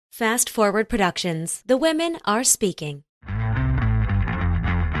Fast Forward Productions. The women are speaking.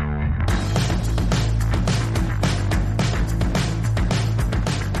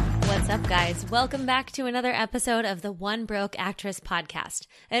 What's up, guys? Welcome back to another episode of the One Broke Actress podcast,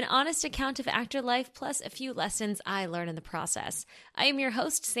 an honest account of actor life plus a few lessons I learned in the process. I am your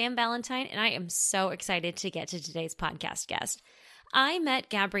host, Sam Valentine, and I am so excited to get to today's podcast guest. I met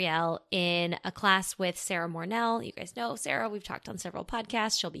Gabrielle in a class with Sarah Mornell. You guys know Sarah. We've talked on several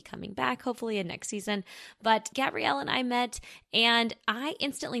podcasts. She'll be coming back hopefully in next season. But Gabrielle and I met, and I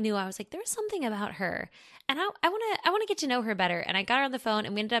instantly knew, I was like, there's something about her. And I want to get to know her better. And I got her on the phone,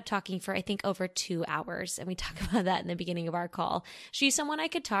 and we ended up talking for, I think, over 2 hours. And we talked about that in the beginning of our call. She's someone I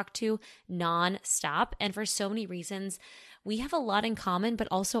could talk to nonstop, and for so many reasons. We have a lot in common, but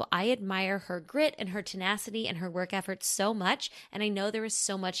also I admire her grit and her tenacity and her work ethic so much, and I know there is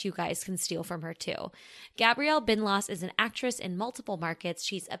so much you guys can steal from her too. Gabrielle Byndloss is an actress in multiple markets.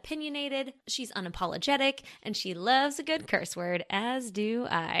 She's opinionated, she's unapologetic, and she loves a good curse word, as do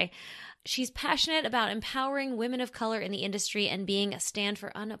I. She's passionate about empowering women of color in the industry and being a stand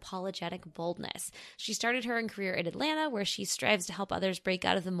for unapologetic boldness. She started her career in Atlanta, where she strives to help others break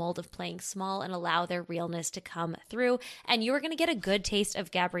out of the mold of playing small and allow their realness to come through. And you are going to get a good taste of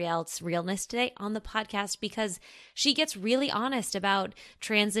Gabrielle's realness today on the podcast, because she gets really honest about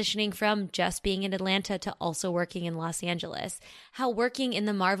transitioning from just being in Atlanta to also working in Los Angeles. How working in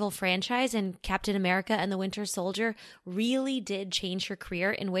the Marvel franchise and Captain America and the Winter Soldier really did change her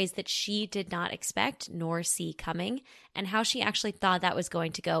career in ways that she did not expect nor see coming, and how she actually thought that was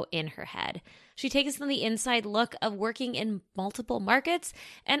going to go in her head. She takes us on the inside look of working in multiple markets,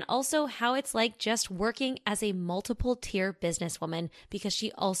 and also how it's like just working as a multiple tier businesswoman, because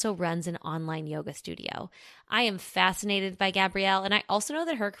she also runs an online yoga studio. I am fascinated by Gabrielle, and I also know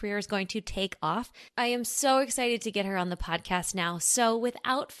that her career is going to take off. I am so excited to get her on the podcast now. So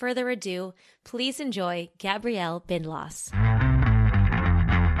without further ado, please enjoy Gabrielle Byndloss.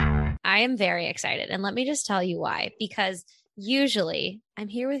 I am very excited, and let me just tell you why. Because usually I'm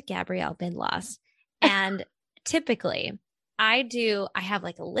here with Gabrielle Byndloss, and typically I have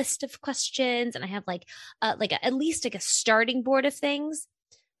like a list of questions, and I have at least a starting board of things.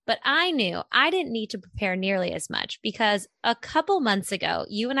 But I knew I didn't need to prepare nearly as much, because a couple months ago,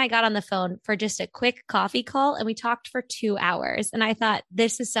 you and I got on the phone for just a quick coffee call, and we talked for 2 hours. And I thought,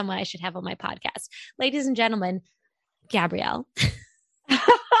 this is someone I should have on my podcast. Ladies and gentlemen, Gabrielle.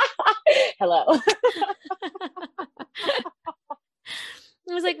 Hello.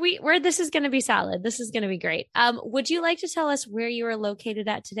 I was like, this is going to be solid. This is going to be great. Would you like to tell us where you are located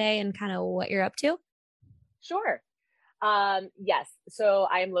at today and kind of what you're up to? Sure. Yes. So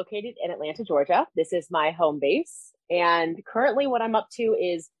I am located in Atlanta, Georgia. This is my home base. And currently what I'm up to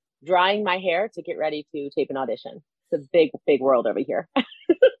is drying my hair to get ready to tape an audition. It's a big, big world over here.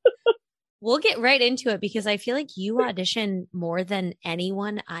 We'll get right into it, because I feel like you audition more than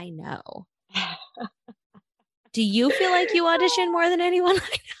anyone I know. Do you feel like you audition more than anyone I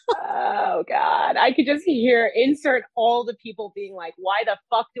know? Oh, God. I could just insert all the people being like, why the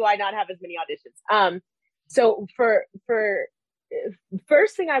fuck do I not have as many auditions? So for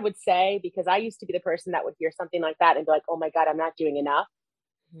first thing I would say, because I used to be the person that would hear something like that and be like, oh my God, I'm not doing enough.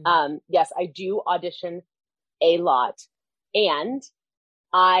 Mm-hmm. Yes, I do audition a lot. And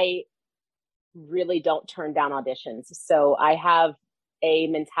I really don't turn down auditions. So I have a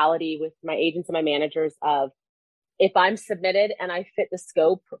mentality with my agents and my managers of, if I'm submitted and I fit the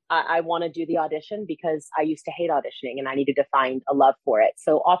scope, I want to do the audition, because I used to hate auditioning and I needed to find a love for it.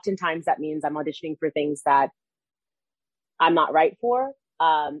 So oftentimes that means I'm auditioning for things that I'm not right for.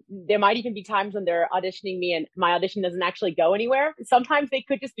 There might even be times when they're auditioning me and my audition doesn't actually go anywhere. Sometimes they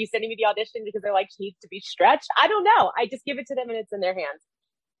could just be sending me the audition because they're like, she needs to be stretched. I don't know. I just give it to them and it's in their hands.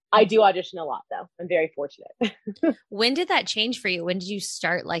 I do audition a lot, though. I'm very fortunate. When did that change for you? When did you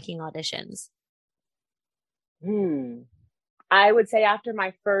start liking auditions? I would say after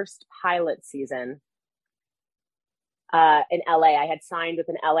my first pilot season in LA. I had signed with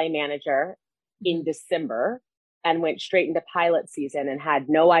an LA manager in December and went straight into pilot season and had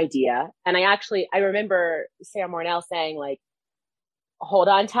no idea. And I remember Sarah Mornell saying, like, hold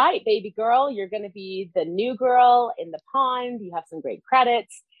on tight, baby girl. You're going to be the new girl in the pond. You have some great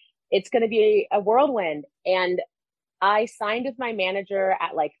credits. It's going to be a whirlwind. And I signed with my manager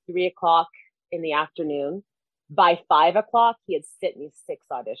at like 3:00 in the afternoon. By 5:00, he had sent me 6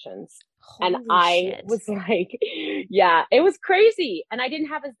 auditions. Holy and I shit. was like, yeah, it was crazy. And I didn't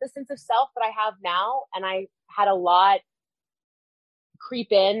have the sense of self that I have now. And I had a lot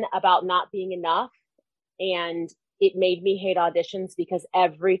creep in about not being enough. And it made me hate auditions because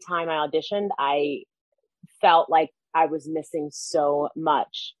every time I auditioned, I felt like I was missing so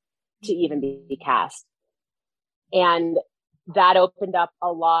much. to even be cast. And that opened up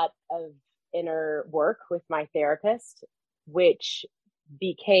a lot of inner work with my therapist, which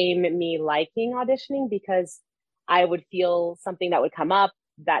became me liking auditioning because I would feel something that would come up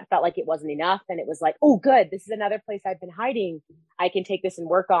that felt like it wasn't enough. And it was like, oh, good. This is another place I've been hiding. I can take this and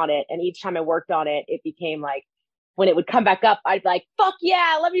work on it. And each time I worked on it, it became like, when it would come back up, I'd be like, fuck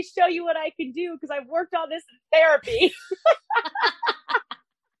yeah, let me show you what I can do because I've worked on this in therapy.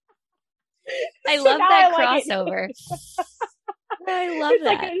 I love that crossover. I love it's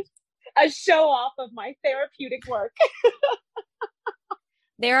that. Like a show off of my therapeutic work.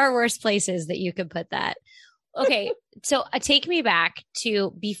 There are worse places that you could put that. Okay, so take me back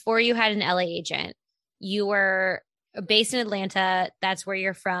to before you had an LA agent. You were based in Atlanta. That's where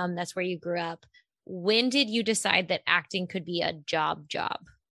you're from. That's where you grew up. When did you decide that acting could be a job?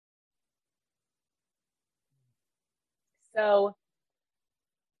 So,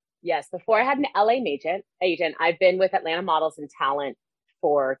 yes, before I had an LA agent, I've been with Atlanta Models and Talent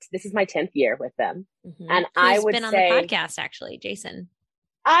this is my 10th year with them. Mm-hmm. And Who's I would been on say, the podcast, actually, Jason.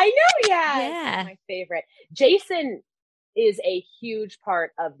 I know, yeah. My favorite. Jason is a huge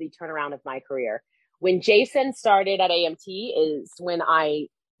part of the turnaround of my career. When Jason started at AMT is when I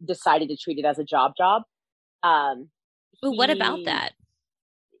decided to treat it as a job. What about that?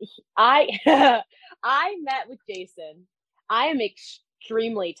 I met with Jason. I am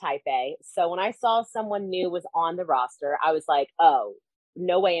extremely type A. So when I saw someone new was on the roster, I was like, oh,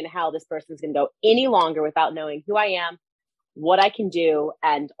 no way in hell this person's going to go any longer without knowing who I am, what I can do,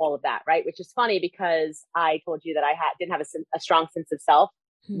 and all of that, right? Which is funny because I told you that I didn't have a strong sense of self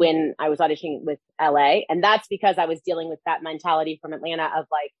when I was auditioning with LA. And that's because I was dealing with that mentality from Atlanta of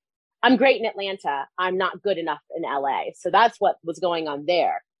like, I'm great in Atlanta. I'm not good enough in LA. So that's what was going on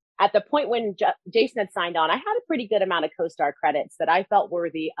there. At the point when Jason had signed on, I had a pretty good amount of co-star credits that I felt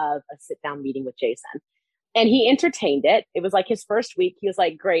worthy of a sit-down meeting with Jason. And he entertained it. It was like his first week. He was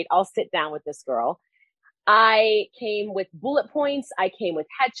like, great, I'll sit down with this girl. I came with bullet points. I came with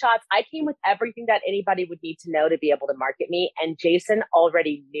headshots. I came with everything that anybody would need to know to be able to market me. And Jason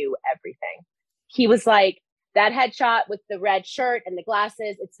already knew everything. He was like, that headshot with the red shirt and the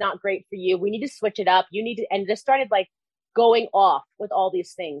glasses, it's not great for you. We need to switch it up. You need to, and just started like going off with all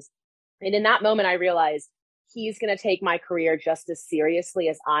these things. And in that moment, I realized he's going to take my career just as seriously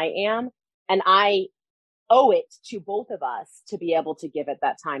as I am. And I owe it to both of us to be able to give it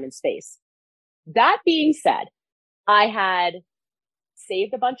that time and space. That being said, I had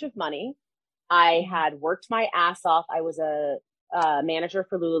saved a bunch of money. I had worked my ass off. I was a manager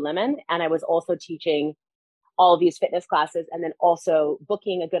for Lululemon, and I was also teaching all of these fitness classes and then also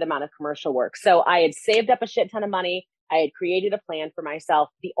booking a good amount of commercial work. So I had saved up a shit ton of money. I had created a plan for myself.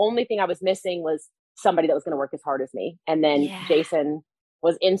 The only thing I was missing was somebody that was going to work as hard as me. And then Jason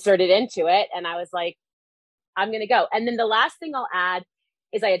was inserted into it. And I was like, I'm going to go. And then the last thing I'll add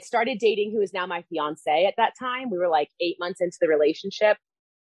is I had started dating who is now my fiance at that time. We were like 8 months into the relationship.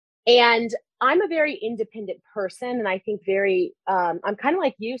 And I'm a very independent person. And I think I'm kind of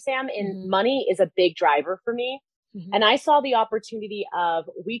like you, Sam, and money is a big driver for me. And I saw the opportunity of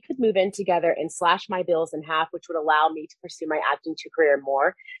we could move in together and slash my bills in half, which would allow me to pursue my acting career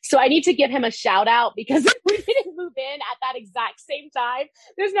more. So I need to give him a shout out because if we didn't move in at that exact same time,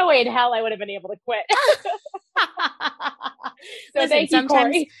 there's no way in hell I would have been able to quit. So thank you,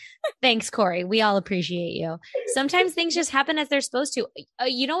 Corey. Thanks, Corey. We all appreciate you. Sometimes things just happen as they're supposed to.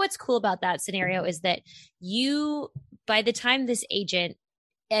 You know what's cool about that scenario is that by the time this agent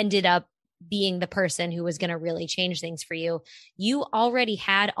ended up being the person who was going to really change things for you, you already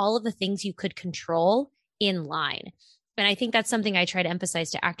had all of the things you could control in line. And I think that's something I try to emphasize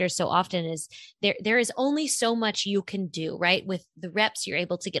to actors so often is there is only so much you can do, right? With the reps you're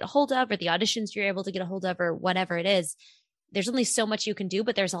able to get a hold of or the auditions you're able to get a hold of or whatever it is, there's only so much you can do,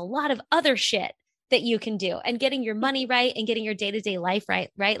 but there's a lot of other shit that you can do and getting your money right and getting your day-to-day life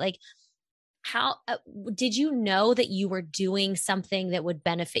right? Like how did you know that you were doing something that would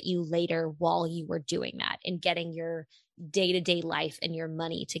benefit you later while you were doing that and getting your day-to-day life and your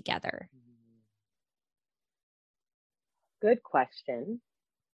money together? Good question.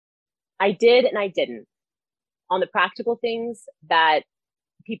 I did and I didn't. On the practical things that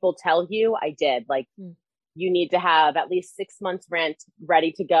people tell you, I did. Like, you need to have at least 6 months rent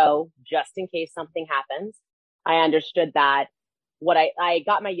ready to go just in case something happens. I understood that. I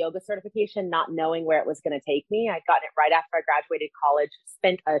got my yoga certification not knowing where it was going to take me. I got it right after I graduated college,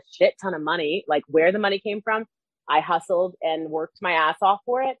 spent a shit ton of money, like where the money came from. I hustled and worked my ass off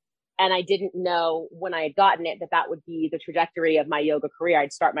for it. And I didn't know when I had gotten it that would be the trajectory of my yoga career.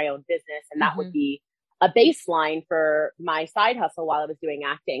 I'd start my own business and that would be a baseline for my side hustle while I was doing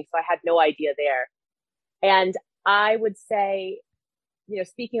acting. So I had no idea there. And I would say,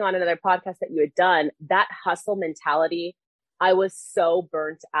 speaking on another podcast that you had done, that hustle mentality, I was so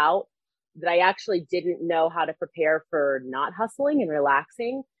burnt out that I actually didn't know how to prepare for not hustling and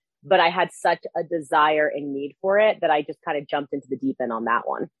relaxing. But I had such a desire and need for it that I just kind of jumped into the deep end on that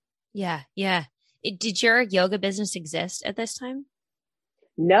one. Yeah. Yeah. Did your yoga business exist at this time?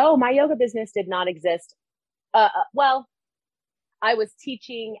 No, my yoga business did not exist. Well, I was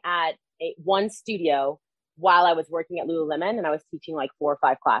teaching at one studio while I was working at Lululemon, and I was teaching like 4 or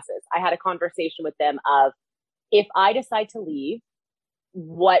 5 classes. I had a conversation with them of, if I decide to leave,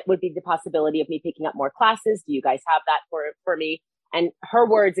 what would be the possibility of me picking up more classes? Do you guys have that for me? And her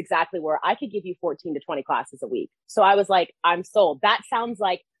words exactly were, I could give you 14 to 20 classes a week. So I was like, I'm sold. That sounds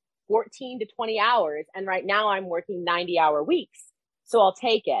like 14 to 20 hours. And right now I'm working 90-hour weeks. So I'll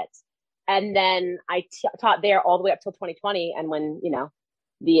take it. And then I taught there all the way up till 2020. And when,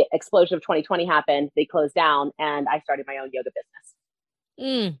 the explosion of 2020 happened, they closed down and I started my own yoga business.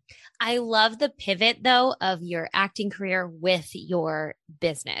 I love the pivot though of your acting career with your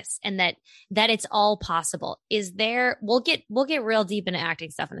business, and that it's all possible. We'll get real deep into acting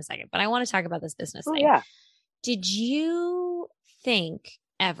stuff in a second, but I want to talk about this business thing. Yeah. Did you think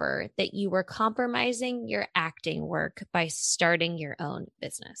ever that you were compromising your acting work by starting your own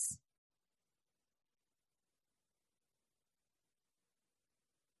business?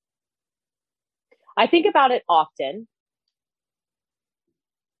 I think about it often.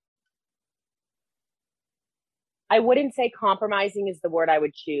 I wouldn't say compromising is the word I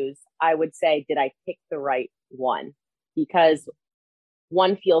would choose. I would say, did I pick the right one? Because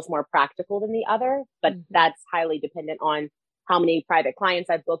one feels more practical than the other, but that's highly dependent on how many private clients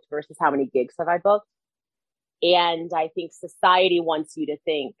I've booked versus how many gigs have I booked. And I think society wants you to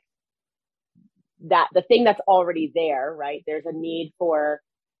think that the thing that's already there, right? There's a need for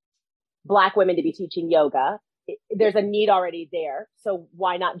Black women to be teaching yoga. There's a need already there. So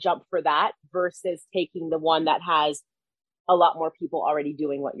why not jump for that versus taking the one that has a lot more people already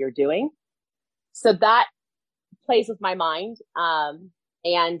doing what you're doing? So that plays with my mind.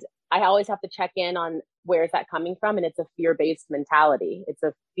 And I always have to check in on where is that coming from? And it's a fear-based mentality. It's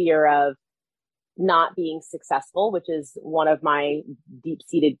a fear of not being successful, which is one of my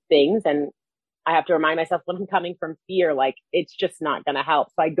deep-seated things. And I have to remind myself, when I'm coming from fear, like, it's just not going to help.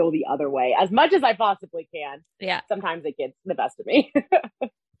 So I go the other way as much as I possibly can. Yeah. Sometimes it gets the best of me.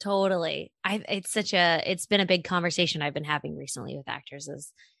 Totally. It's been a big conversation I've been having recently with actors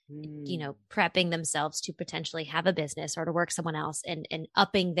is, prepping themselves to potentially have a business or to work someone else and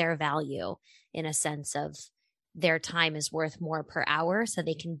upping their value in a sense of their time is worth more per hour so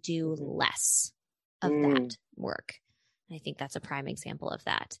they can do less of that work. And I think that's a prime example of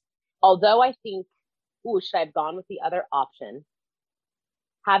that. Although I think, should I have gone with the other option?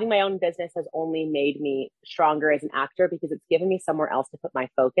 Having my own business has only made me stronger as an actor because it's given me somewhere else to put my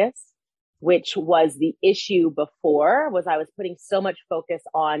focus, which was the issue before, was I was putting so much focus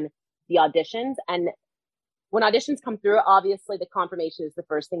on the auditions. And when auditions come through, obviously the confirmation is the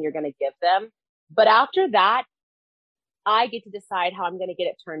first thing you're going to give them. But after that, I get to decide how I'm going to get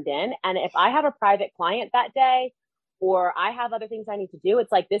it turned in. And if I have a private client that day, or I have other things I need to do,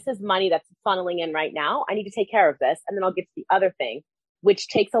 it's like, this is money that's funneling in right now. I need to take care of this. And then I'll get to the other thing, which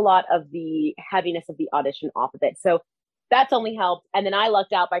takes a lot of the heaviness of the audition off of it. So that's only helped. And then I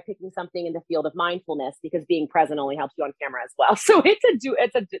lucked out by picking something in the field of mindfulness because being present only helps you on camera as well. So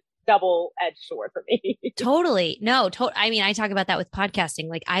it's a double-edged sword for me. Totally. No, I mean, I talk about that with podcasting.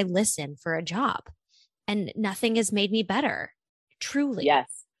 Like, I listen for a job and nothing has made me better. Truly.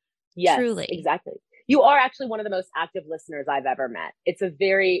 Yes. Truly. Exactly. You are actually one of the most active listeners I've ever met. It's a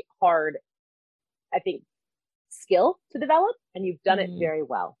very hard, I think, skill to develop, and you've done it very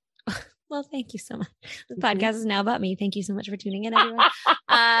well. Well, thank you so much. The podcast is now about me. Thank you so much for tuning in, everyone.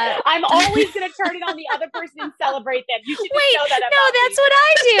 I'm always going to turn it on the other person and celebrate them. You should just know that about no, that's me. what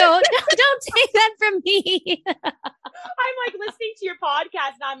I do. No, don't take that from me. I'm like listening to your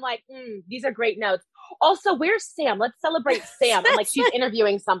podcast and I'm like, these are great notes. Also, where's Sam? Let's celebrate Sam. I'm like, she's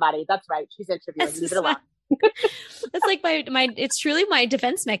interviewing somebody. That's right. She's interviewing. Leave it alone. That's like my it's truly my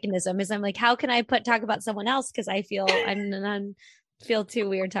defense mechanism is I'm like, how can I talk about someone else? Cause I feel I'm feel too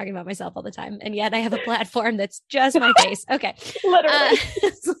weird talking about myself all the time. And yet I have a platform that's just my face. Okay. Literally.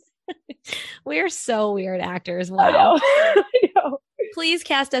 We're so weird actors. Wow. I know. Please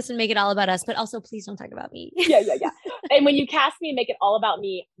cast us and make it all about us, but also please don't talk about me. Yeah. And when you cast me and make it all about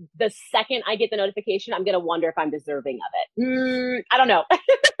me, the second I get the notification, I'm going to wonder if I'm deserving of it. I don't know.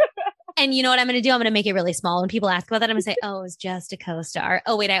 And you know what I'm going to do? I'm going to make it really small. When people ask about that, I'm going to say, oh, it was just a co-star.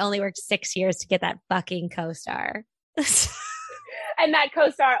 Oh, wait, I only worked 6 years to get that fucking co-star. And that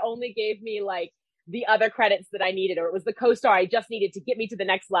co-star only gave me like the other credits that I needed, or it was the co-star I just needed to get me to the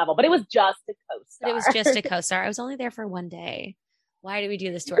next level. But it was just a co-star. It was just a co-star. I was only there for one day. Why do we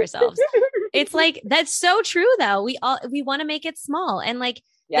do this to ourselves? It's like, that's so true though. We want to make it small. And like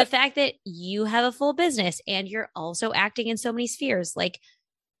the fact that you have a full business and you're also acting in so many spheres, like,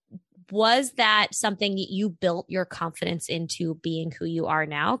 was that something that you built your confidence into being who you are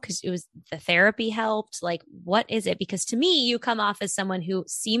now? Because it was the therapy helped. Like, what is it? Because to me, you come off as someone who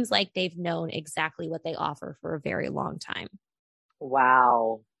seems like they've known exactly what they offer for a very long time.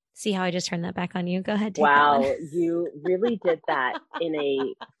 Wow. See how I just turned that back on you? Go ahead. Wow. You really did that in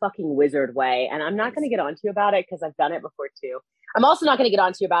a fucking wizard way. And I'm not going to get on to you about it because I've done it before too. I'm also not going to get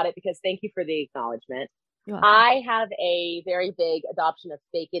on to you about it because thank you for the acknowledgement. I have a very big adoption of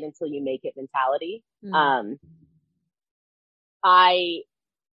fake it until you make it mentality. A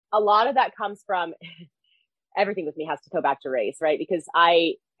lot of that comes from everything with me has to go back to race, right? Because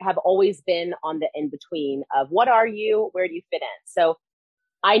I have always been on the in between of what are you, where do you fit in? So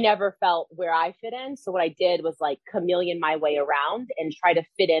I never felt where I fit in. So what I did was like chameleon my way around and try to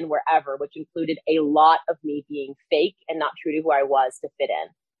fit in wherever, which included a lot of me being fake and not true to who I was to fit in.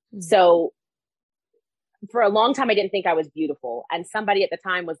 So for a long time, I didn't think I was beautiful. And somebody at the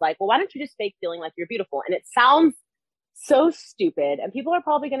time was like, well, why don't you just fake feeling like you're beautiful? And it sounds so stupid. And people are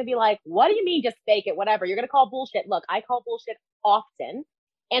probably going to be like, what do you mean just fake it? Whatever. You're going to call bullshit. Look, I call bullshit often.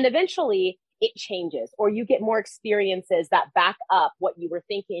 And eventually it changes, or you get more experiences that back up what you were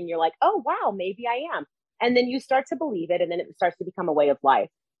thinking. And you're like, oh, wow, maybe I am. And then you start to believe it. And then it starts to become a way of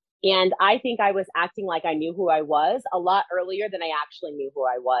life. And I think I was acting like I knew who I was a lot earlier than I actually knew who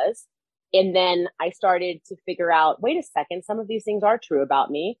I was. And then I started to figure out, wait a second, some of these things are true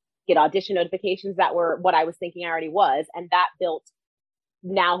about me. Get audition notifications that were what I was thinking I already was. And that built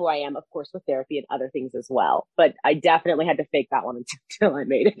now who I am, of course, with therapy and other things as well. But I definitely had to fake that one until I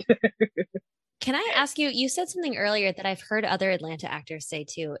made it. Can I ask you, you said something earlier that I've heard other Atlanta actors say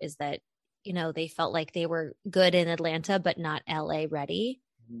too, is that, you know, they felt like they were good in Atlanta, but not LA ready.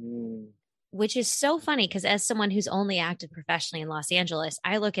 Which is so funny because as someone who's only acted professionally in Los Angeles,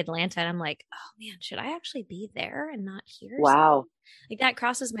 I look at Atlanta and I'm like, oh man, should I actually be there and not here? Wow. So, like that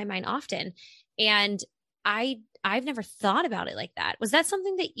crosses my mind often. And I've never thought about it like that. Was that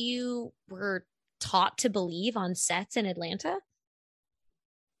something that you were taught to believe on sets in Atlanta?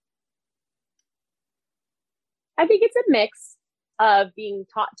 I think it's a mix of being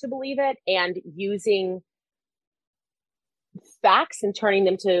taught to believe it and using facts and turning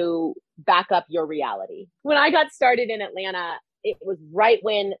them to back up your reality. When I got started in Atlanta, it was right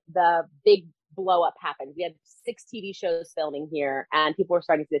when the big blow up happened. We had 6 TV shows filming here and people were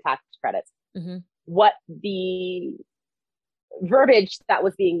starting to see the tax credits. What the verbiage that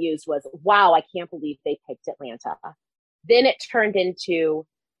was being used was, wow, I can't believe they picked Atlanta. Then it turned into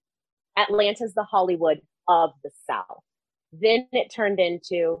Atlanta's the Hollywood of the South. Then it turned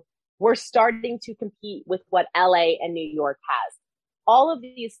into we're starting to compete with what LA and New York has. All of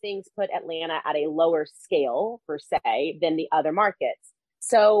these things put Atlanta at a lower scale, per se, than the other markets.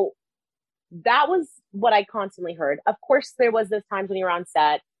 So that was what I constantly heard. Of course, there was those times when you're on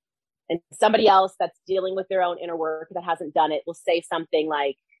set and somebody else that's dealing with their own inner work that hasn't done it will say something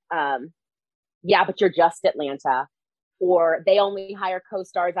like, yeah, but you're just Atlanta. Or they only hire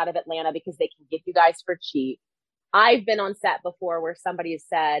co-stars out of Atlanta because they can get you guys for cheap. I've been on set before where somebody has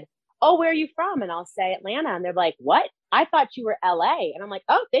said, oh, where are you from? And I'll say Atlanta. And they're like, what? I thought you were LA. And I'm like,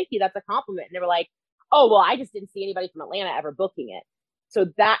 oh, thank you. That's a compliment. And they were like, oh, well, I just didn't see anybody from Atlanta ever booking it. So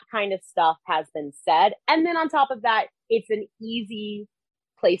that kind of stuff has been said. And then on top of that, it's an easy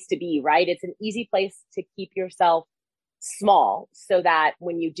place to be, right? It's an easy place to keep yourself small so that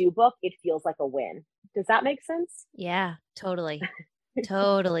when you do book, it feels like a win. Does that make sense? Yeah, totally.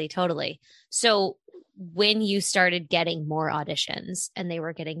 Totally. So when you started getting more auditions and they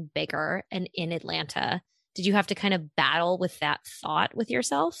were getting bigger and in Atlanta, did you have to kind of battle with that thought with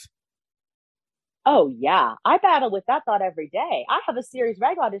yourself? Oh, yeah. I battle with that thought every day. I have a series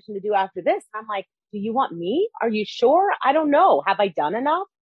reg audition to do after this. I'm like, do you want me? Are you sure? I don't know. Have I done enough?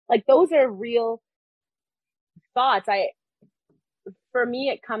 Like, those are real thoughts. For me,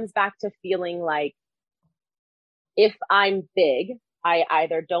 it comes back to feeling like if I'm big, I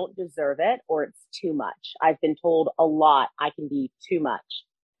either don't deserve it or it's too much. I've been told a lot I can be too much.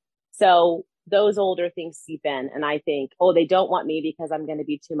 So those older things seep in and I think, oh, they don't want me because I'm going to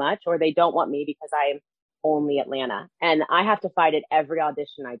be too much, or they don't want me because I'm only Atlanta. And I have to fight it every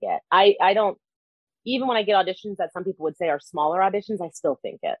audition I get. I don't, even when I get auditions that some people would say are smaller auditions, I still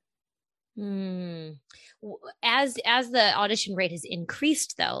think it. Hmm. As the audition rate has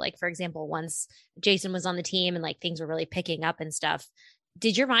increased, though, like for example, once Jason was on the team and like things were really picking up and stuff,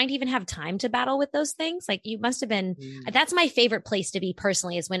 did your mind even have time to battle with those things? Like you must have been. That's my favorite place to be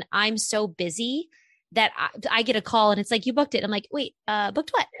personally, is when I'm so busy that I get a call and it's like, you booked it. I'm like, wait,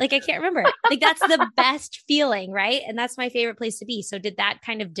 booked what? Like I can't remember. Like that's the best feeling, right? And that's my favorite place to be. So did that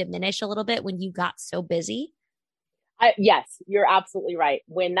kind of diminish a little bit when you got so busy? Yes, you're absolutely right.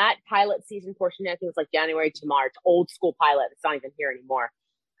 When that pilot season portion, I think it was like January to March, old school pilot, it's not even here anymore.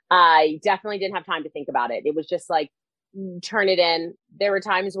 I definitely didn't have time to think about it. It was just like, turn it in. There were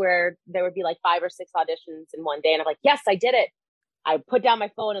times where there would be like 5 or 6 auditions in one day. And I'm like, yes, I did it. I put down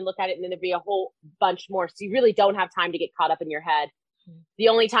my phone and look at it, and then there'd be a whole bunch more. So you really don't have time to get caught up in your head. The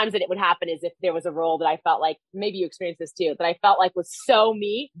only times that it would happen is if there was a role that I felt like, maybe you experienced this too, that I felt like was so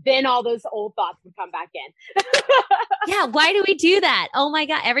me, then all those old thoughts would come back in. Yeah, why do we do that? Oh my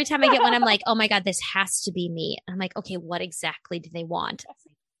God. Every time I get one, I'm like, oh my God, this has to be me. And I'm like, okay, what exactly do they want? I was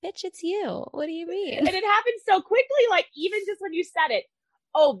like, bitch, it's you. What do you mean? And it happened so quickly, like even just when you said it,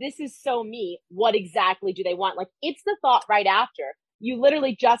 oh, this is so me. What exactly do they want? Like it's the thought right after. You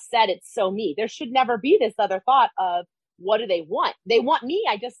literally just said it's so me. There should never be this other thought of what do they want? They want me.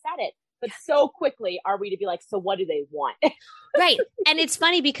 I just said it. But so quickly are we to be like, so what do they want? Right. And it's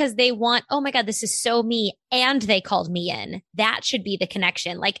funny because they want, oh my God, this is so me. And they called me in. That should be the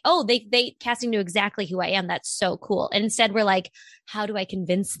connection. Like, oh, they casting knew exactly who I am. That's so cool. And instead we're like, how do I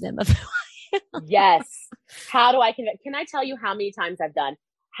convince them of who I am? Yes. How do I convince? Can I tell you how many times I've done?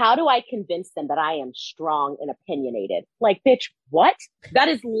 How do I convince them that I am strong and opinionated? Like, bitch, what? That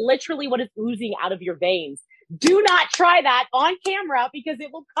is literally what is oozing out of your veins. Do not try that on camera because it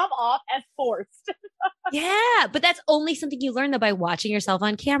will come off as forced. Yeah, but that's only something you learn though by watching yourself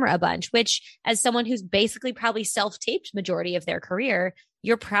on camera a bunch, which as someone who's basically probably self-taped majority of their career,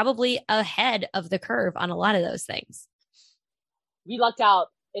 you're probably ahead of the curve on a lot of those things. We lucked out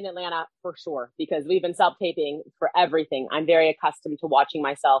in Atlanta for sure because we've been self-taping for everything. I'm very accustomed to watching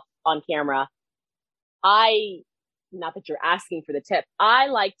myself on camera. Not that you're asking for the tip, I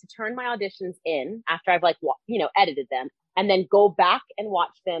like to turn my auditions in after I've edited them and then go back and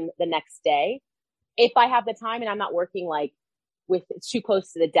watch them the next day. If I have the time and I'm not working like with it's too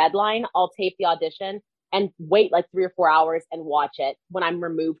close to the deadline, I'll tape the audition and wait like 3 or 4 hours and watch it when I'm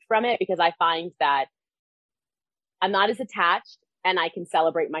removed from it because I find that I'm not as attached and I can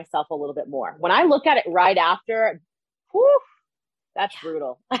celebrate myself a little bit more. When I look at it right after, whew, that's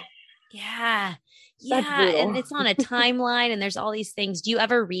brutal. Yeah. Yeah. And it's on a timeline and there's all these things. Do you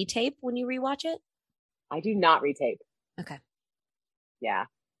ever retape when you rewatch it? I do not retape. Okay. Yeah.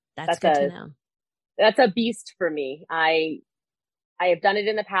 That's good to know. That's a beast for me. I have done it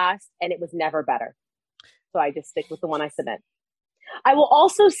in the past and it was never better. So I just stick with the one I submit. I will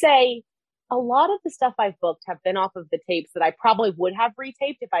also say a lot of the stuff I've booked have been off of the tapes that I probably would have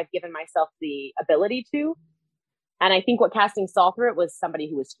retaped if I've given myself the ability to. And I think what casting saw through it was somebody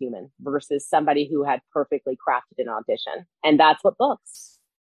who was human versus somebody who had perfectly crafted an audition. And that's what books.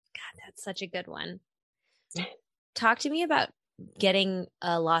 God, that's such a good one. Talk to me about getting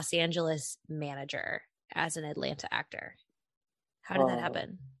a Los Angeles manager as an Atlanta actor. How did that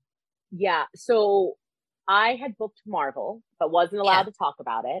happen? Yeah. So I had booked Marvel, but wasn't allowed to talk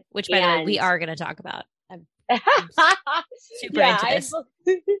about it. Which, by the way, we are going to talk about. I'm super into this.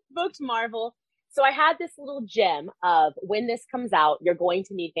 I booked Marvel. So I had this little gem of when this comes out, you're going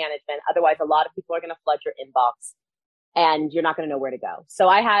to need management. Otherwise, a lot of people are going to flood your inbox and you're not going to know where to go. So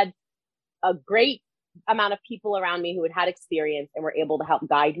I had a great amount of people around me who had experience and were able to help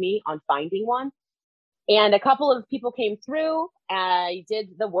guide me on finding one. And a couple of people came through. I did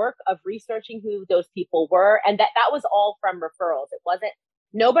the work of researching who those people were. And that was all from referrals. It wasn't,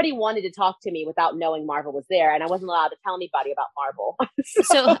 nobody wanted to talk to me without knowing Marvel was there. And I wasn't allowed to tell anybody about Marvel.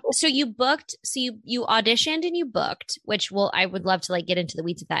 So you booked, you auditioned and you booked, which I would love to like get into the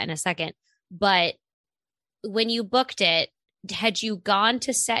weeds of that in a second. But when you booked it, had you gone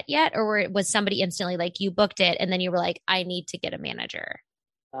to set yet? Or was somebody instantly like you booked it and then you were like, I need to get a manager?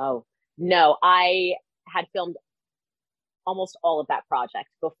 Oh, no, I had filmed almost all of that project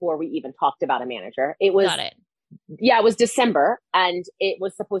before we even talked about a manager. It was, yeah, it was December and it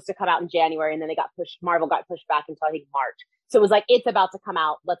was supposed to come out in January and then Marvel got pushed back until I think March. So it was like, it's about to come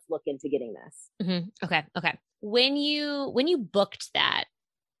out. Let's look into getting this. Mm-hmm. Okay. When you booked that,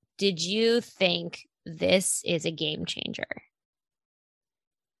 did you think this is a game changer?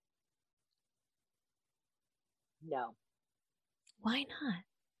 No. Why not?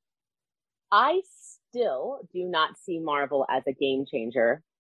 I still do not see Marvel as a game changer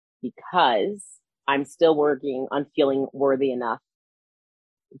because I'm still working on feeling worthy enough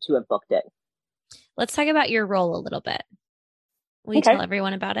have booked it. Let's talk about your role a little bit. Will you tell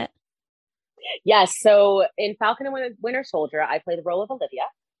everyone about it? Yes. So in Falcon and Winter Soldier, I play the role of Olivia.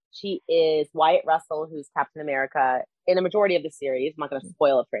 She is Wyatt Russell, who's Captain America in the majority of the series. I'm not going to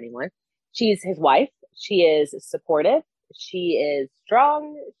spoil it for anyone. She's his wife. She is supportive. She is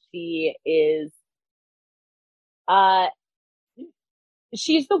strong. She is,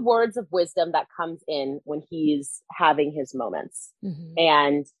 she's the words of wisdom that comes in when he's having his moments. Mm-hmm.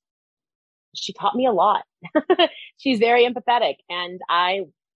 And she taught me a lot. She's very empathetic, and I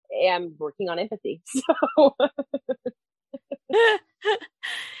am working on empathy. So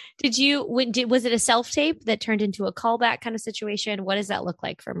was it a self-tape that turned into a callback kind of situation? What does that look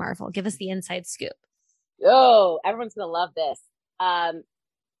like for Marvel? Give us the inside scoop. Oh, everyone's going to love this.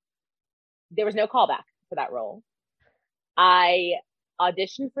 There was no callback for that role. I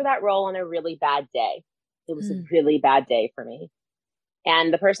auditioned for that role on a really bad day. It was a really bad day for me.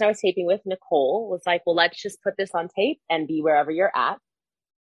 And the person I was taping with, Nicole, was like, well, let's just put this on tape and be wherever you're at.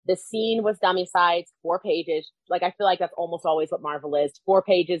 The scene was dummy sides, 4 pages. Like, I feel like that's almost always what Marvel is. 4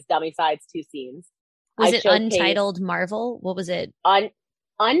 pages, dummy sides, 2 scenes. Was it Untitled Marvel? What was it?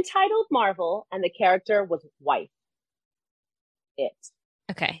 Untitled Marvel, and the character was wife.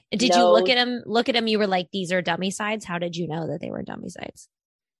 Okay. Did you look at him? You were like, these are dummy sides. How did you know that they were dummy sides?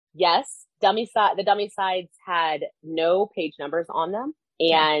 Yes. The dummy sides had no page numbers on them.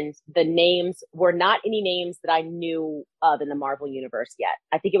 And the names were not any names that I knew of in the Marvel universe yet.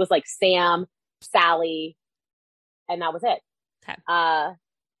 I think it was like Sam, Sally, and that was it. Okay.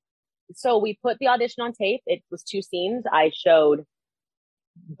 So we put the audition on tape. It was 2 scenes. I showed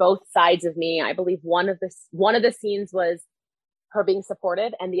both sides of me. I believe one of the scenes was her being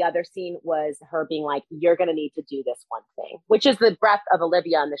supportive, and the other scene was her being like, you're going to need to do this one thing, which is the breath of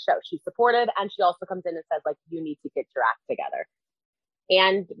Olivia in the show. She's supportive, and she also comes in and says, like, you need to get your act together.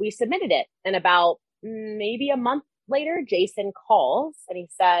 And we submitted it. And about maybe a month later, Jason calls and he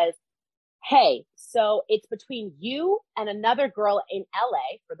says, hey, so it's between you and another girl in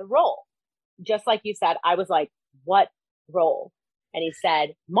LA for the role. Just like you said, I was like, what role? And he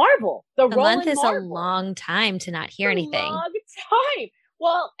said, Marvel. The role month is Marvel. A long time to not hear anything. Long time.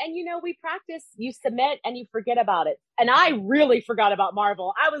 Well, and we practice, you submit and you forget about it. And I really forgot about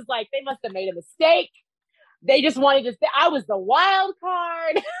Marvel. I was like, they must have made a mistake. They just wanted to say I was the wild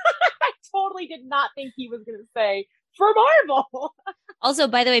card. I totally did not think he was going to say for Marvel. Also,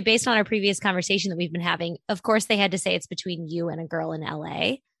 by the way, based on our previous conversation that we've been having, of course, they had to say it's between you and a girl in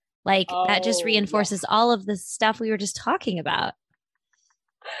LA. Like, that just reinforces all of the stuff we were just talking about.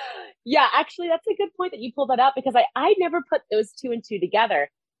 Yeah, actually, that's a good point that you pulled that up, because I never put those 2 and 2 together.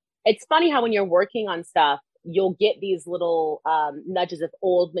 It's funny how when you're working on stuff, you'll get these little nudges of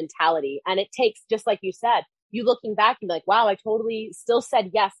old mentality. And it takes, just like you said, you looking back and be like, wow, I totally still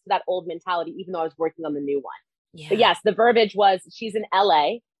said yes to that old mentality, even though I was working on the new one. Yeah. But yes, the verbiage was, she's in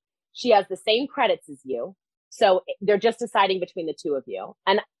LA. She has the same credits as you. So they're just deciding between the 2 of you.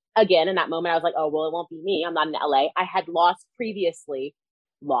 And again, in that moment, I was like, oh, well, it won't be me. I'm not in LA. I had previously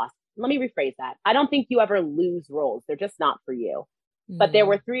lost. Let me rephrase that. I don't think you ever lose roles. They're just not for you. Mm. But there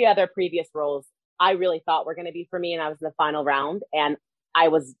were 3 other previous roles I really thought were going to be for me. And I was in the final round and I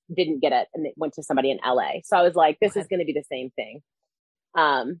didn't get it. And it went to somebody in LA. So I was like, this is going to be the same thing.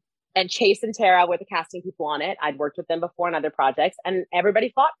 And Chase and Tara were the casting people on it. I'd worked with them before on other projects, and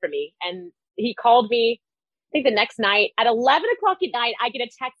everybody fought for me. And he called me, I think the next night at 11 o'clock at night, I get a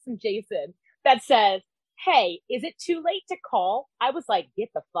text from Jason that says, hey, is it too late to call? I was like, get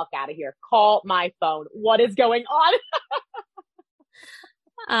the fuck out of here. Call my phone. What is going on?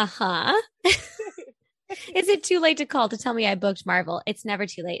 Uh-huh. Is it too late to call to tell me I booked Marvel? It's never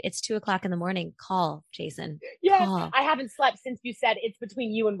too late. It's 2:00 in the morning. Call, Jason. Yes, call. I haven't slept since you said it's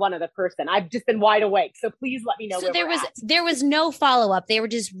between you and one other person. I've just been wide awake. So please let me know. So there was no follow-up. They were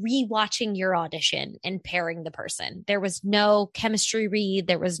just rewatching your audition and pairing the person. There was no chemistry read.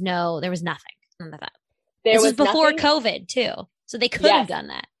 There was nothing. None of that. This was before COVID too. So they could have done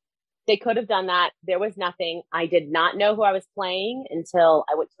that. They could have done that. There was nothing. I did not know who I was playing until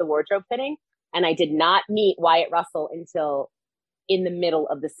I went to the wardrobe fitting. And I did not meet Wyatt Russell until in the middle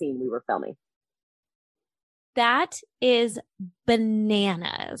of the scene we were filming. That is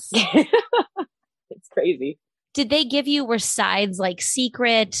bananas. It's crazy. Did they give you, were sides like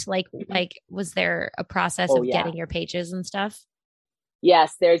secret? Like was there a process of getting your pages and stuff?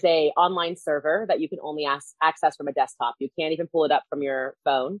 Yes, there's a online server that you can only access from a desktop. You can't even pull it up from your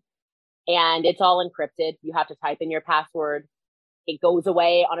phone. And it's all encrypted. You have to type in your password. It goes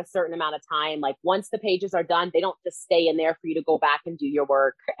away on a certain amount of time. Like once the pages are done, they don't just stay in there for you to go back and do your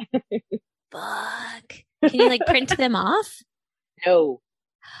work. Fuck. Can you like print them off? No.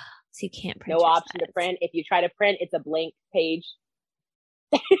 So you can't print No your option to sides. print. If you try to print, it's a blank page.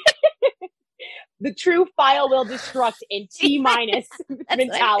 The true file will destruct in T minus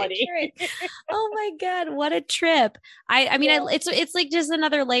mentality. Oh my God, what a trip. I mean, Yeah. it's like just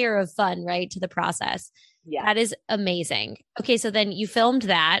another layer of fun, right, to the process. Yeah. That is amazing. Okay, so then you filmed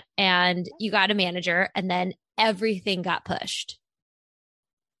that and you got a manager and then everything got pushed.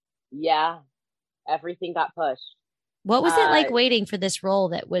 Yeah. Everything got pushed. What was it like waiting for this role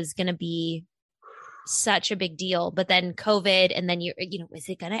that was going to be such a big deal, but then COVID, and then you know, is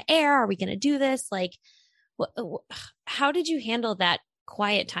it going to air? Are we going to do this? Like, how did you handle that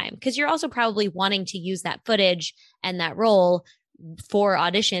quiet time? Because you're also probably wanting to use that footage and that role for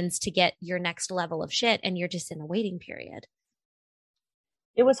auditions to get your next level of shit, and you're just in a waiting period.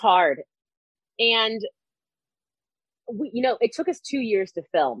 It was hard. And it took us 2 years to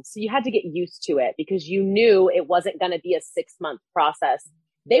film. So you had to get used to it because you knew it wasn't going to be a 6-month process.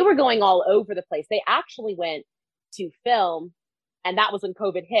 They were going all over the place. They actually went to film, and that was when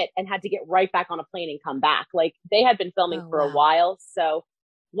COVID hit, and had to get right back on a plane and come back. Like, they had been filming for a while. So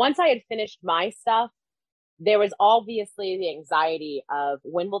once I had finished my stuff, there was obviously the anxiety of,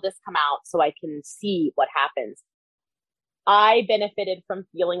 when will this come out so I can see what happens? I benefited from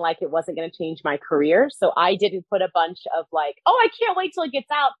feeling like it wasn't going to change my career. So I didn't put a bunch of like, oh, I can't wait till it gets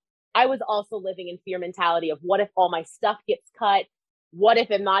out. I was also living in fear mentality of, what if all my stuff gets cut? What if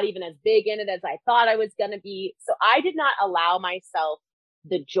I'm not even as big in it as I thought I was going to be? So I did not allow myself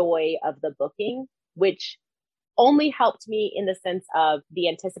the joy of the booking, which only helped me in the sense of the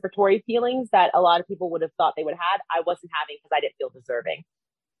anticipatory feelings that a lot of people would have thought they would have had. I wasn't having because I didn't feel deserving.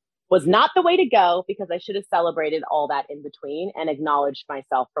 Was not the way to go, because I should have celebrated all that in between and acknowledged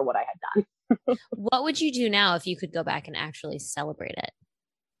myself for what I had done. What would you do now if you could go back and actually celebrate it?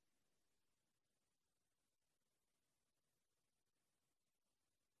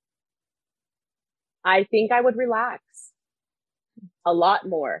 I think I would relax a lot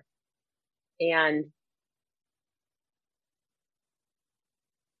more. And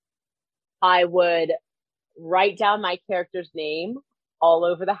I would write down my character's name all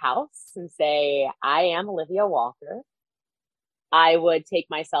over the house and say, I am Olivia Walker. I would take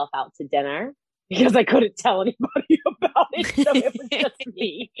myself out to dinner because I couldn't tell anybody about it. So it was just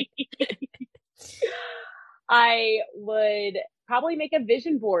me. I would probably make a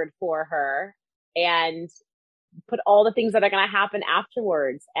vision board for her and put all the things that are going to happen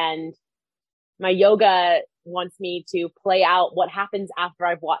afterwards. And my yoga wants me to play out what happens after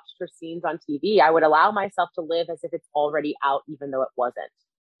I've watched her scenes on TV. I would allow myself to live as if it's already out, even though it wasn't,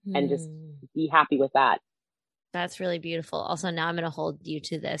 and just be happy with that. That's really beautiful. Also, now I'm going to hold you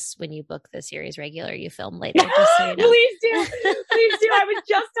to this when you book the series regular you film later. Just so you know. Please do. Please do. I was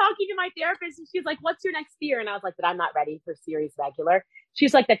just talking to my therapist and she's like, what's your next fear? And I was like, that I'm not ready for series regular.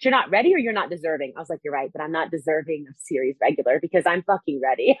 She's like, that you're not ready or you're not deserving. I was like, you're right, but I'm not deserving of series regular because I'm fucking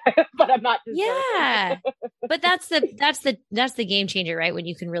ready, but I'm not deserving. Yeah. But that's the game changer, right? When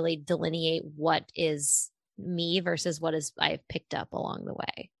you can really delineate what is me versus what is I've picked up along the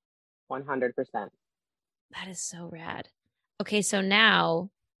way. 100%. That is so rad. Okay, so now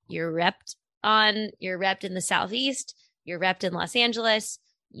you're repped in the Southeast, you're repped in Los Angeles,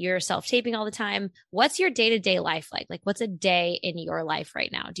 you're self-taping all the time. What's your day-to-day life like? Like, what's a day in your life right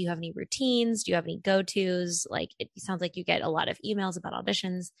now? Do you have any routines? Do you have any go-tos? Like, it sounds like you get a lot of emails about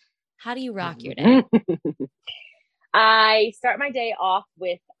auditions. How do you rock your day? I start my day off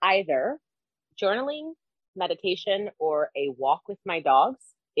with either journaling, meditation, or a walk with my dogs.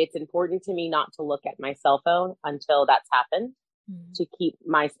 It's important to me not to look at my cell phone until that's happened, to keep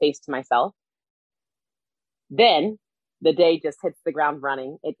my space to myself. Then the day just hits the ground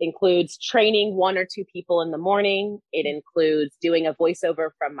running. It includes training 1 or 2 people in the morning. It includes doing a voiceover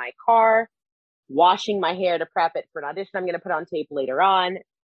from my car, washing my hair to prep it for an audition I'm going to put on tape later on,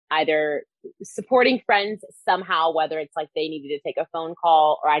 either supporting friends somehow, whether it's like they needed to take a phone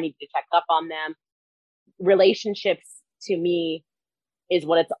call or I needed to check up on them. Relationships to me is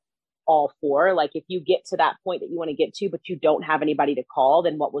what it's all for. Like, if you get to that point that you want to get to, but you don't have anybody to call,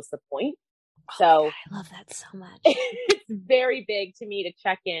 then what was the point? So God, I love that so much. It's very big to me to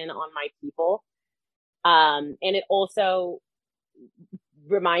check in on my people. And it also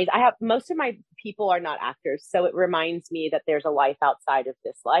reminds, most of my people are not actors. So it reminds me that there's a life outside of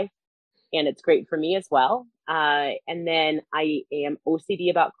this life, and it's great for me as well. And then I am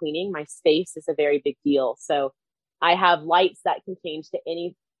OCD about cleaning. My space is a very big deal. So I have lights that can change to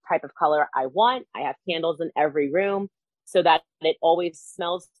any type of color I want. I have candles in every room so that it always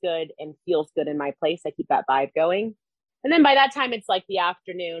smells good and feels good in my place. I keep that vibe going. And then by that time, it's like the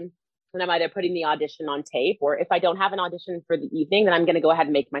afternoon. and I'm either putting the audition on tape, or if I don't have an audition for the evening, then I'm going to go ahead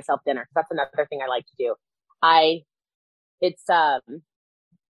and make myself dinner. That's another thing I like to do.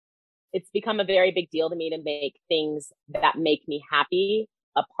 It's become a very big deal to me to make things that make me happy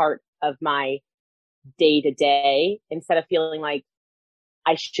a part of my day to day, instead of feeling like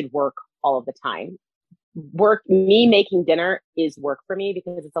I should work all of the time. Me making dinner is work for me,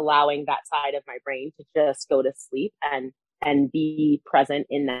 because it's allowing that side of my brain to just go to sleep and be present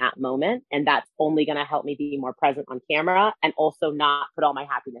in that moment. And that's only going to help me be more present on camera, and also not put all my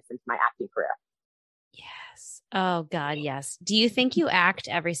happiness into my acting career. Yes. Oh God, yes. Do you think you act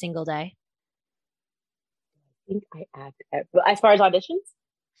every single day? I think I act as far as auditions.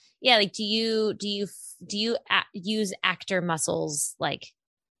 Yeah, like do you use actor muscles, like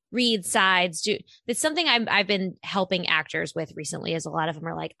read sides? It's something I've been helping actors with recently, is a lot of them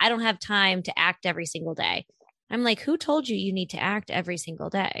are like, I don't have time to act every single day. I'm like, who told you need to act every single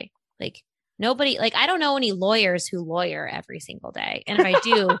day? Like, nobody, like, I don't know any lawyers who lawyer every single day. And if I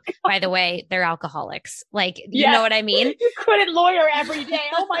do, by the way, they're alcoholics. Like, you know what I mean? You couldn't lawyer every day.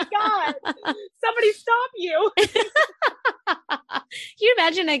 Oh my God. Somebody stop you. Can you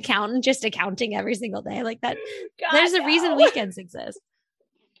imagine an accountant just accounting every single day like that? God, there's a reason weekends exist.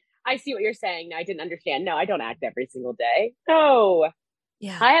 I see what you're saying. No, I didn't understand. No, I don't act every single day. No.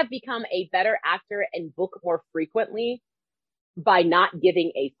 Yeah. I have become a better actor and book more frequently by not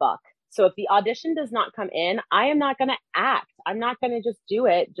giving a fuck. So if the audition does not come in, I am not going to act. I'm not going to just do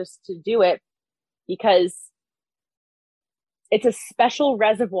it just to do it, because it's a special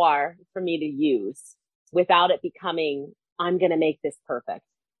reservoir for me to use without it becoming, I'm going to make this perfect.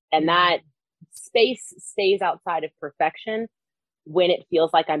 And that space stays outside of perfection when it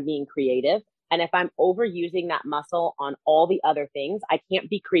feels like I'm being creative. And if I'm overusing that muscle on all the other things, I can't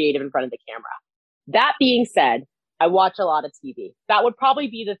be creative in front of the camera. That being said, I watch a lot of TV. That would probably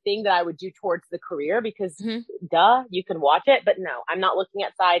be the thing that I would do towards the career, because duh, you can watch it. But no, I'm not looking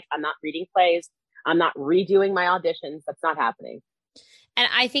at sides. I'm not reading plays. I'm not redoing my auditions. That's not happening. And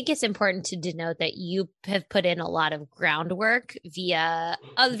I think it's important to denote that you have put in a lot of groundwork via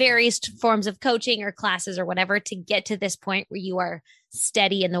various forms of coaching or classes or whatever to get to this point where you are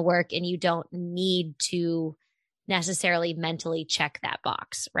steady in the work and you don't need to necessarily mentally check that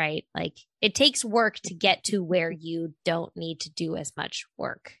box, right? Like, it takes work to get to where you don't need to do as much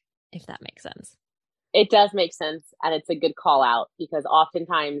work, if that makes sense. It does make sense. And it's a good call out, because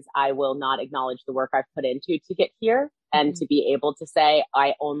oftentimes I will not acknowledge the work I've put into to get here, and to be able to say,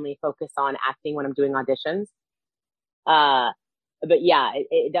 I only focus on acting when I'm doing auditions. But yeah,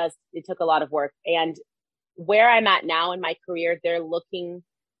 it took a lot of work. And where I'm at now in my career, they're looking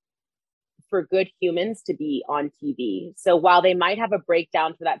for good humans to be on TV. So while they might have a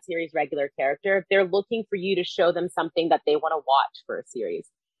breakdown for that series regular character, they're looking for you to show them something that they want to watch for a series.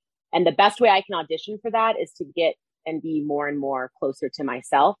 And the best way I can audition for that is to get and be more and more closer to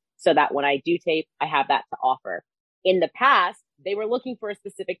myself, so that when I do tape, I have that to offer. In the past, they were looking for a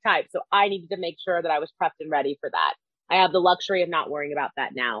specific type. So I needed to make sure that I was prepped and ready for that. I have the luxury of not worrying about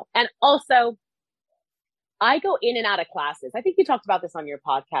that now. And also, I go in and out of classes. I think you talked about this on your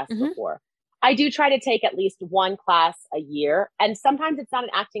podcast before. I do try to take at least one class a year. And sometimes it's not an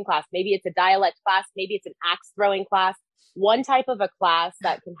acting class. Maybe it's a dialect class. Maybe it's an axe throwing class. One type of a class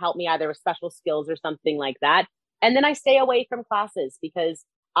that can help me either with special skills or something like that. And then I stay away from classes, because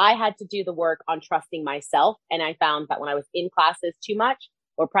I had to do the work on trusting myself. And I found that when I was in classes too much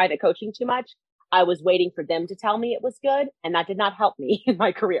or private coaching too much, I was waiting for them to tell me it was good. And that did not help me in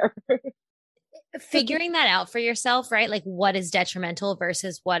my career. Figuring that out for yourself, right? Like, what is detrimental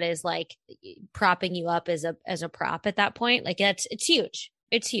versus what is like propping you up as a prop at that point. Like, it's huge.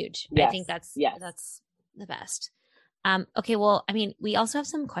 It's huge. Yes. I think that's the best. Okay. Well, I mean, we also have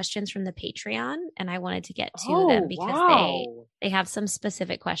some questions from the Patreon, and I wanted to get to them because they have some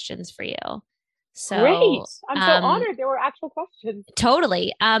specific questions for you. So great. I'm so honored there were actual questions.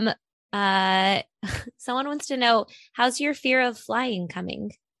 Totally. Someone wants to know, how's your fear of flying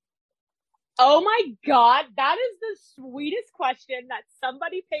coming? Oh my God, that is the sweetest question that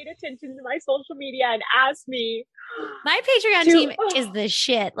somebody paid attention to my social media and asked me. My Patreon team is the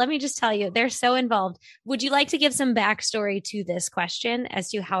shit. Let me just tell you, they're so involved. Would you like to give some backstory to this question as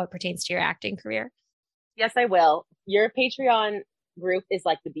to how it pertains to your acting career? Yes, I will. Your Patreon group is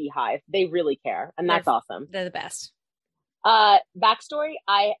like the beehive. They really care. And that's awesome. They're the best. Backstory,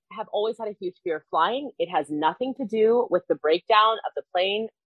 I have always had a huge fear of flying. It has nothing to do with the breakdown of the plane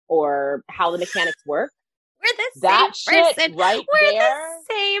or how the mechanics work. We're the same person. Right We're there. the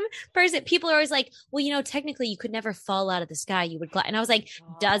same person. People are always like, well, you know, technically you could never fall out of the sky. You would glide. And I was like,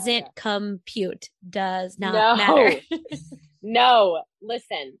 doesn't compute. Does not matter. No,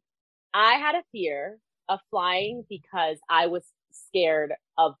 listen, I had a fear of flying because I was scared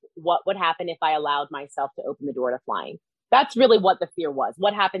of what would happen if I allowed myself to open the door to flying. That's really what the fear was.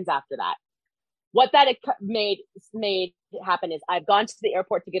 What happens after that? What that made happen is I've gone to the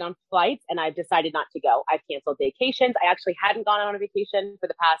airport to get on flights and I've decided not to go. I've canceled vacations. I actually hadn't gone on a vacation for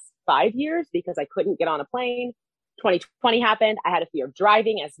the past 5 years because I couldn't get on a plane. 2020 happened. I had a fear of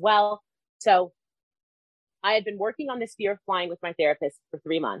driving as well. So I had been working on this fear of flying with my therapist for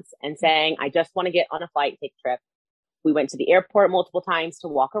 3 months and saying, I just want to get on a flight, take a trip. We went to the airport multiple times to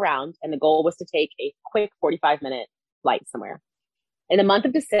walk around, and the goal was to take a quick 45-minute flight somewhere. In the month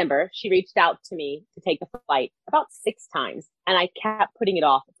of December, she reached out to me to take the flight about 6 times, and I kept putting it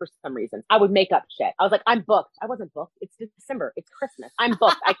off for some reason. I would make up shit. I was like, I'm booked. I wasn't booked. It's December. It's Christmas. I'm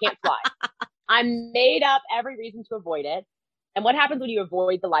booked. I can't fly. I made up every reason to avoid it. And what happens when you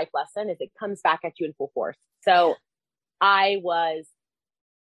avoid the life lesson is it comes back at you in full force. So I'm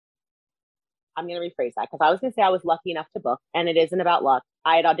going to rephrase that because I was going to say I was lucky enough to book, and it isn't about luck.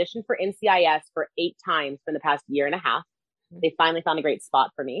 I had auditioned for NCIS for 8 times for the past year and a half. They finally found a great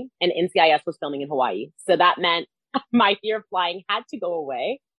spot for me, and NCIS was filming in Hawaii. So that meant my fear of flying had to go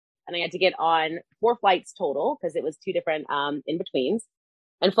away, and I had to get on 4 flights total because it was 2 different in-betweens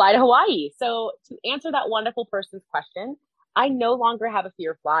and fly to Hawaii. So to answer that wonderful person's question, I no longer have a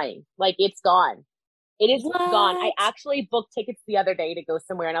fear of flying. Like, it's gone. It is gone. I actually booked tickets the other day to go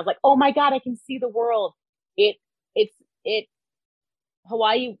somewhere, and I was like, oh my God, I can see the world.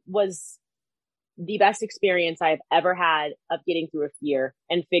 Hawaii was the best experience I've ever had of getting through a fear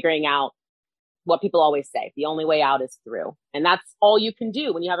and figuring out what people always say. The only way out is through. And that's all you can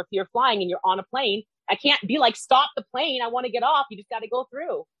do when you have a fear of flying and you're on a plane. I can't be like, stop the plane. I want to get off. You just got to go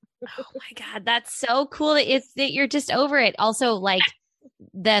through. Oh my God. That's so cool that you're just over it. Also, like,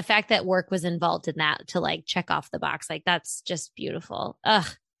 the fact that work was involved in that to like check off the box, like, that's just beautiful.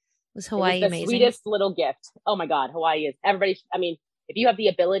 Was Hawaii amazing? Sweetest little gift. Oh my God. Hawaii is everybody. I mean, if you have the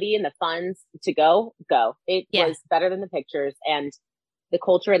ability and the funds to go. It was better than the pictures, and the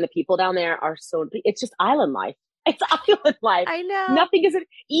culture and the people down there are it's just island life. It's island life. I know. Nothing is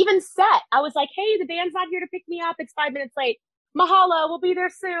even set. I was like, hey, the band's not here to pick me up. It's 5 minutes late. Mahalo. We'll be there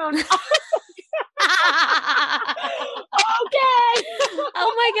soon. Okay.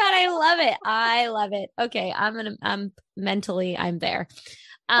 Oh my God. I love it. Okay. I'm there.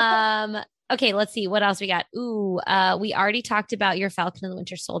 Okay, let's see what else we got. We already talked about your Falcon and the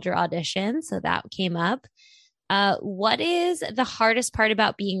Winter Soldier audition, so that came up. What is the hardest part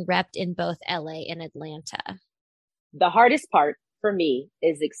about being repped in both LA and Atlanta? The hardest part for me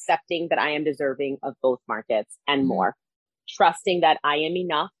is accepting that I am deserving of both markets and more. Trusting that I am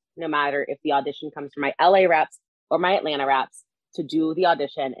enough, no matter if the audition comes from my LA reps or my Atlanta reps, to do the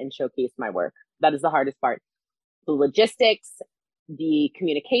audition and showcase my work. That is the hardest part. The logistics, the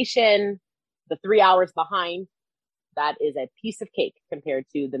communication, the 3 hours behind, that is a piece of cake compared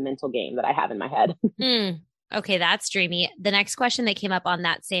to the mental game that I have in my head. Okay, that's dreamy. The next question that came up on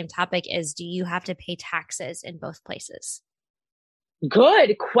that same topic is, do you have to pay taxes in both places?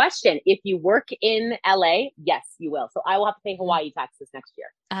 Good question. If you work in LA, yes, you will. So I will have to pay Hawaii taxes next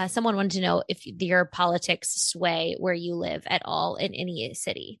year. Someone wanted to know if your politics sway where you live at all in any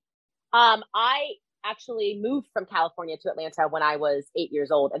city. I actually moved from California to Atlanta when I was 8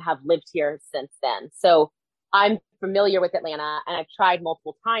 years old and have lived here since then. So I'm familiar with Atlanta, and I've tried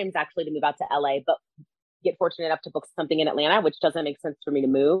multiple times actually to move out to LA, but get fortunate enough to book something in Atlanta, which doesn't make sense for me to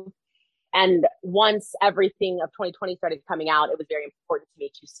move. And once everything of 2020 started coming out, it was very important to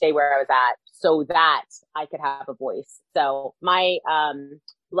me to stay where I was at so that I could have a voice. So my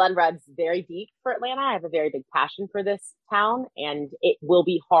blood runs very deep for Atlanta. I have a very big passion for this town, and it will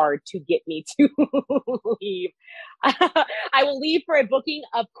be hard to get me to leave. I will leave for a booking,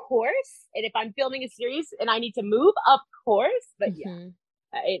 of course. And if I'm filming a series and I need to move, of course. But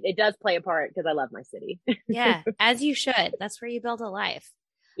it does play a part because I love my city. Yeah, as you should. That's where you build a life.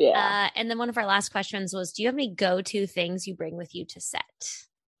 Yeah. And then one of our last questions was, do you have any go-to things you bring with you to set?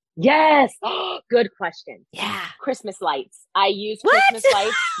 Yes. Good question. Yeah. Christmas lights. I use Christmas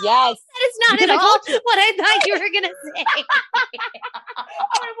lights. Yes. That is not at all what I thought you were going to say. Oh,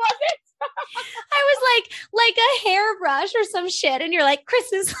 it wasn't? I was like a hairbrush or some shit. And you're like,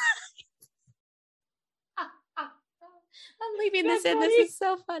 Christmas lights. I'm leaving this in. This is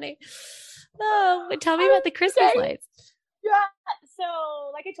so funny. Oh, tell me about the Christmas lights. Yeah. So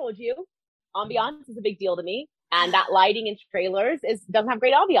like I told you, ambiance is a big deal to me. And that lighting in trailers doesn't have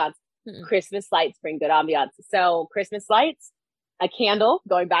great ambiance. Christmas lights bring good ambiance. So Christmas lights, a candle,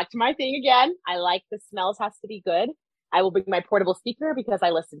 going back to my thing again. I like the smells has to be good. I will bring my portable speaker because I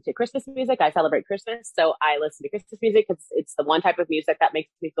listen to Christmas music. I celebrate Christmas. So I listen to Christmas music because it's the one type of music that makes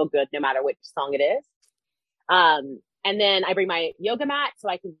me feel good no matter which song it is. And then I bring my yoga mat so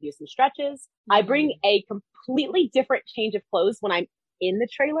I can do some stretches. I bring a completely different change of clothes when I'm in the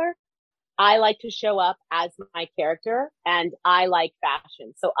trailer. I like to show up as my character, and I like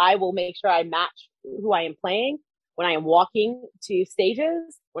fashion. So I will make sure I match who I am playing when I am walking to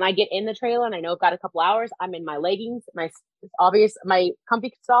stages. When I get in the trailer and I know I've got a couple hours, I'm in my leggings, my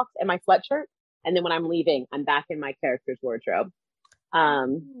comfy socks, and my sweatshirt. And then when I'm leaving, I'm back in my character's wardrobe.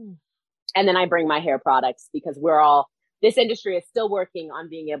 And then I bring my hair products because this industry is still working on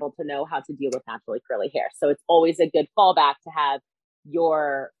being able to know how to deal with naturally curly hair. So it's always a good fallback to have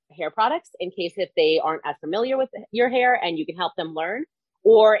your hair products in case if they aren't as familiar with your hair and you can help them learn,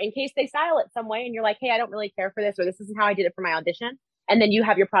 or in case they style it some way and you're like, hey, I don't really care for this, or this isn't how I did it for my audition. And then you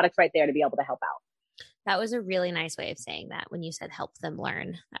have your products right there to be able to help out. That was a really nice way of saying that when you said help them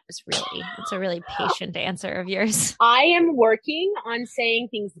learn. It's a really patient answer of yours. I am working on saying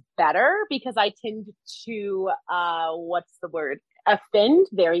things better because I tend to, offend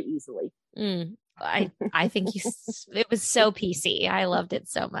very easily. I think it was so PC. I loved it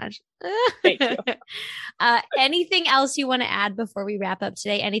so much. Thank you. Anything else you want to add before we wrap up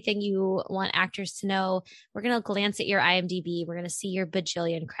today? Anything you want actors to know? We're going to glance at your IMDb. We're going to see your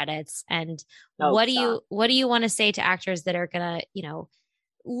bajillion credits. And what do you want to say to actors that are going to,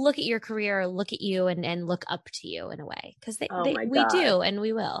 look at your career, look at you and look up to you in a way? Because we do, and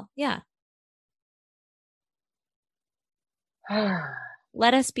we will. Yeah.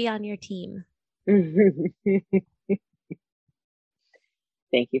 Let us be on your team. Thank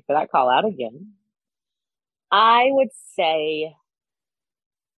you for that call out again. I would say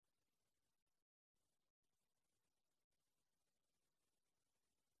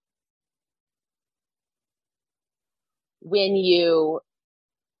when you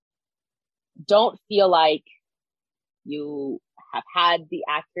don't feel like you have had the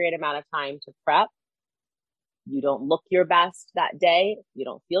accurate amount of time to prep, you don't look your best that day, you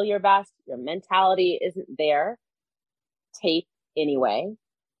don't feel your best, your mentality isn't there, tape anyway,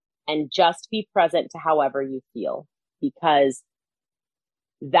 and just be present to however you feel, because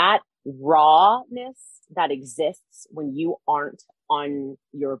that rawness that exists when you aren't on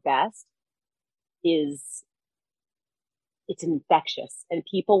your best it's infectious, and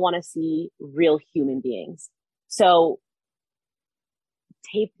people want to see real human beings. So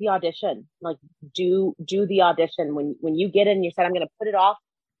tape the audition, like do the audition. When you get in, you said, I'm going to put it off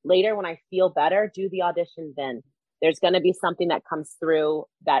later when I feel better, do the audition then. There's going to be something that comes through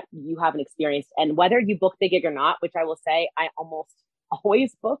that you haven't experienced. And whether you book the gig or not, which I will say, I almost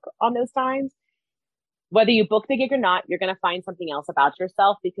always book on those times, whether you book the gig or not, you're going to find something else about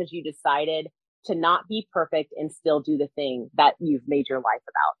yourself because you decided to not be perfect and still do the thing that you've made your life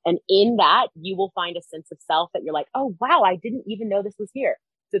about. And in that, you will find a sense of self that you're like, oh, wow, I didn't even know this was here.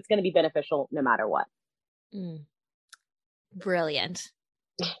 So it's going to be beneficial no matter what. Brilliant.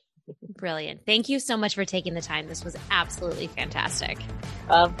 Brilliant. Thank you so much for taking the time. This was absolutely fantastic.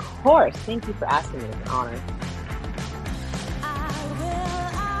 Of course. Thank you for asking me. It's an honor.